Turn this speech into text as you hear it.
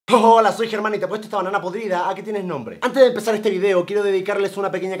Hola, soy Germán y te he puesto esta banana podrida. ¿A qué tienes nombre? Antes de empezar este video, quiero dedicarles una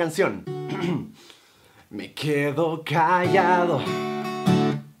pequeña canción. Me quedo callado.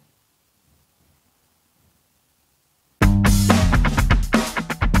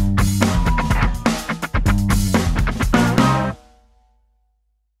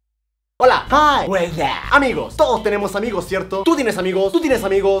 Hola, hi, what's that? Amigos, todos tenemos amigos, ¿cierto? Tú tienes amigos,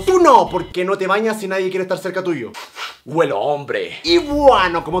 tú no, porque no te bañas y nadie quiere estar cerca tuyo. Huelo, hombre. Y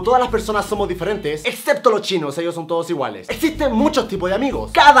bueno, como todas las personas somos diferentes, excepto los chinos, ellos son todos iguales. Existen muchos tipos de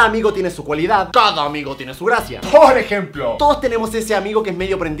amigos. Cada amigo tiene su cualidad, cada amigo tiene su gracia. Por ejemplo, todos tenemos ese amigo que es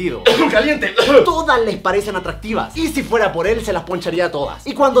medio prendido. ¡Caliente! Todas les parecen atractivas. Y si fuera por él, se las poncharía a todas.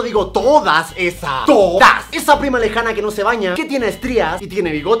 Y cuando digo todas, esa prima lejana que no se baña, que tiene estrías y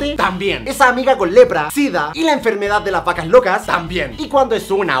tiene bigote, también. Esa amiga con lepra, sida y la enfermedad de las vacas locas, también. Y cuando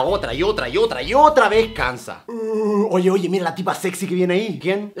es una, otra y otra y otra y otra vez, cansa. Oye, mira la tipa sexy que viene ahí.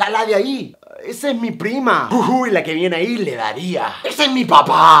 ¿Quién? La de ahí. Esa es mi prima. Uy, la que viene ahí le daría. Ese es mi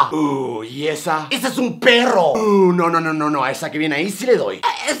papá. ¿Y esa? Ese es un perro. No, a esa que viene ahí sí le doy.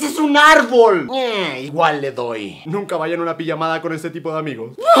 Ese es un árbol. Igual le doy. Nunca vayan a una pijamada con ese tipo de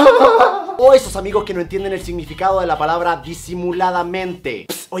amigos. O esos amigos que no entienden el significado de la palabra disimuladamente.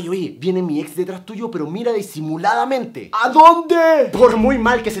 Oye, viene mi ex detrás tuyo, pero mira disimuladamente. ¿A dónde? Por muy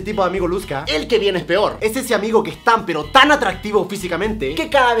mal que ese tipo de amigo luzca, el que viene es peor. Es ese amigo que es tan, pero tan atractivo físicamente, que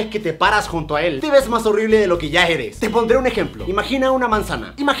cada vez que te paras junto a él, te ves más horrible de lo que ya eres. Te pondré un ejemplo. Imagina una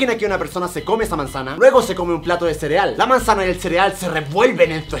manzana. Imagina que una persona se come esa manzana, luego se come un plato de cereal. La manzana y el cereal se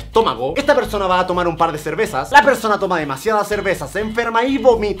revuelven en su estómago. Esta persona va a tomar un par de cervezas. La persona toma demasiadas cervezas, se enferma y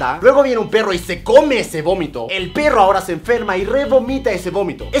vomita. Luego viene un perro y se come ese vómito. El perro ahora se enferma y revomita ese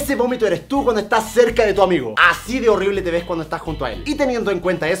vómito. Ese vómito eres tú cuando estás cerca de tu amigo. Así de horrible te ves cuando estás junto a él. Y teniendo en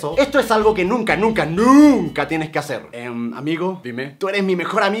cuenta eso, esto es algo que nunca tienes que hacer. Amigo, dime. Tú eres mi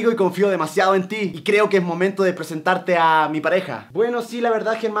mejor amigo y confío demasiado en ti. Y creo que es momento de presentarte a mi pareja. Bueno, sí, la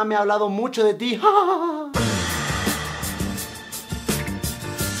verdad Germán me ha hablado mucho de ti.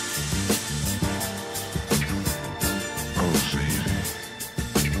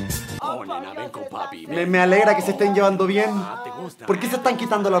 Nena, ven con papi. Me alegra que se estén llevando bien. ¿Te gusta? ¿Por qué se están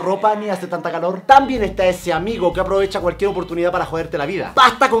quitando la ropa ni hace tanta calor? También está ese amigo que aprovecha cualquier oportunidad para joderte la vida.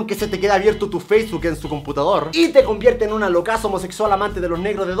 Basta con que se te quede abierto tu Facebook en su computador y te convierte en una locazo homosexual amante de los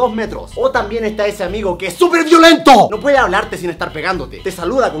negros de 2 metros. O también está ese amigo que es súper violento. No puede hablarte sin estar pegándote. Te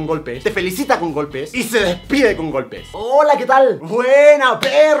saluda con golpes, te felicita con golpes y se despide con golpes. Hola, ¿qué tal? Buena,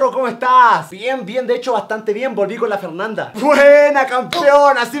 perro, ¿cómo estás? Bien, de hecho bastante bien. Volví con la Fernanda. Buena,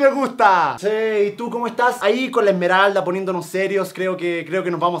 campeón, así me gusta. Sí, ¿y tú cómo estás? Ahí con la Esmeralda poniéndonos serios, creo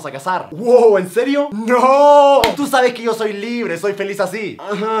que nos vamos a casar. Wow, ¿en serio? ¡No! Tú sabes que yo soy libre, soy feliz así.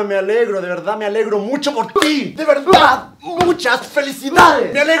 Ajá, me alegro, de verdad me alegro mucho por ti. De verdad, muchas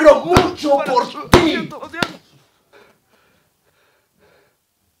felicidades. Me alegro mucho por ti.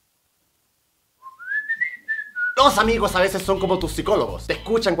 Los amigos a veces son como tus psicólogos. Te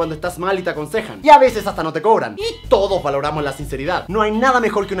escuchan cuando estás mal y te aconsejan. Y a veces hasta no te cobran. Y todos valoramos la sinceridad. No hay nada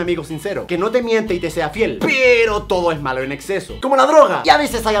mejor que un amigo sincero, que no te miente y te sea fiel. Pero todo es malo en exceso, como la droga. Y a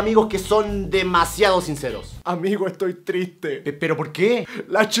veces hay amigos que son demasiado sinceros. Amigo, estoy triste. ¿Pero por qué?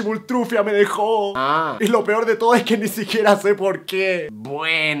 La chimultrufia me dejó. Y lo peor de todo es que ni siquiera sé por qué.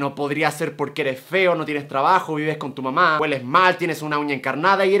 Bueno, podría ser porque eres feo, no tienes trabajo, vives con tu mamá, hueles mal, tienes una uña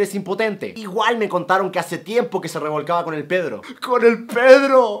encarnada y eres impotente. Igual me contaron que hace tiempo que se revolcaba con el Pedro. ¿Con el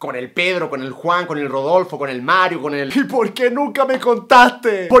Pedro? Con el Pedro, con el Juan, con el Rodolfo, con el Mario, con el... ¿Y por qué nunca me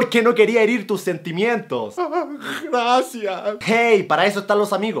contaste? Porque no quería herir tus sentimientos. Gracias. Hey, para eso están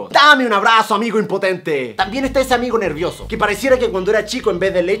los amigos. Dame un abrazo, amigo impotente. También está ese amigo nervioso, que pareciera que cuando era chico en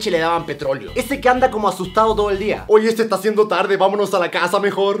vez de leche le daban petróleo. Ese que anda como asustado todo el día. Oye, se está haciendo tarde, vámonos a la casa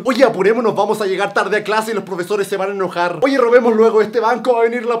mejor. Oye, apurémonos, vamos a llegar tarde a clase y los profesores se van a enojar. Oye, robemos luego este banco, va a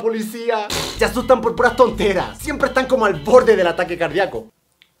venir la policía. Se asustan por puras tonteras. Siempre están como al borde del ataque cardíaco.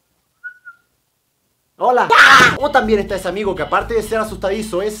 Hola. O también está ese amigo que aparte de ser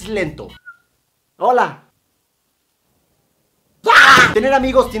asustadizo es lento. Hola. Tener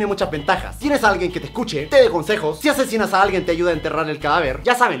amigos tiene muchas ventajas. Tienes a alguien que te escuche, te dé consejos. Si asesinas a alguien te ayuda a enterrar el cadáver.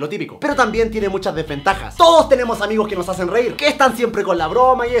 Ya saben, lo típico. Pero también tiene muchas desventajas. Todos tenemos amigos que nos hacen reír, que están siempre con la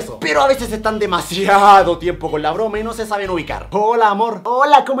broma y eso. Pero a veces están demasiado tiempo con la broma y no se saben ubicar. Hola, amor.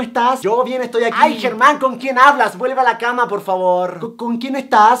 Hola, ¿cómo estás? Yo bien, estoy aquí. Ay, Germán, ¿con quién hablas? Vuelve a la cama, por favor. ¿Con quién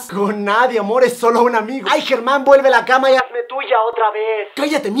estás? Con nadie, amor, es solo un amigo. Ay, Germán, vuelve a la cama y hazme tuya otra vez.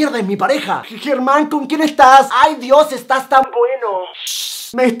 Cállate, mierda, es mi pareja. Germán, ¿con quién estás? Ay, Dios, estás tan bueno.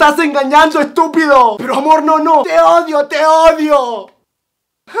 ¡Me estás engañando, estúpido! Pero amor, no. ¡Te odio, te odio!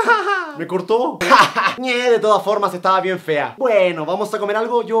 ¿Me cortó? De todas formas estaba bien fea. Bueno, ¿vamos a comer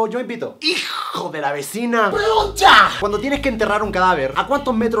algo? Yo invito. ¡Hijo de la vecina! ¡Pregunta! Cuando tienes que enterrar un cadáver, ¿a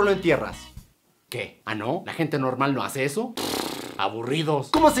cuántos metros lo entierras? ¿Qué? ¿Ah, no? ¿La gente normal no hace eso? Aburridos.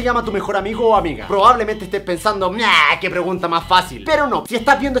 ¿Cómo se llama tu mejor amigo o amiga? Probablemente estés pensando, qué pregunta más fácil. Pero no, si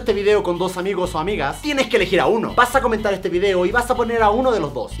estás viendo este video con dos amigos o amigas, tienes que elegir a uno. Vas a comentar este video y vas a poner a uno de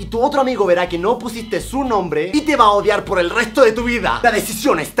los dos. Y tu otro amigo verá que no pusiste su nombre y te va a odiar por el resto de tu vida. La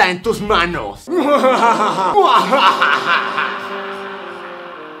decisión está en tus manos.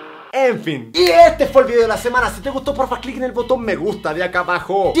 En fin, y este fue el video de la semana. Si te gustó, porfa, clic en el botón me gusta de acá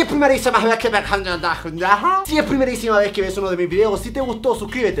abajo. Si es primerísima vez que ves uno de mis videos, si te gustó,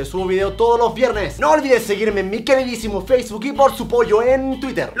 suscríbete. Subo video todos los viernes. No olvides seguirme en mi queridísimo Facebook y por su pollo en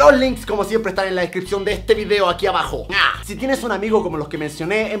Twitter. Los links, como siempre, están en la descripción de este video aquí abajo. Si tienes un amigo como los que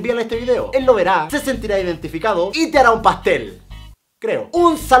mencioné, envíale este video. Él lo verá, se sentirá identificado y te hará un pastel. Creo.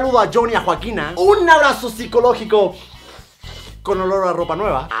 Un saludo a Johnny y a Joaquina. Un abrazo psicológico con olor a ropa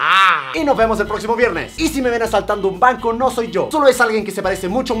nueva. Y nos vemos el próximo viernes. Y si me ven asaltando un banco, no soy yo. Solo es alguien que se parece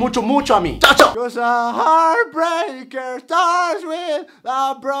mucho, mucho, mucho a mí. ¡Chao, chao! 'Cause a heartbreaker starts with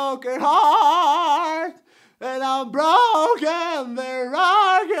a broken heart. And I'm broken, there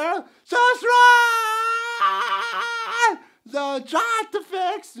are girls just right. Don't try to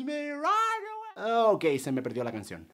fix me right away. Ok, se me perdió la canción.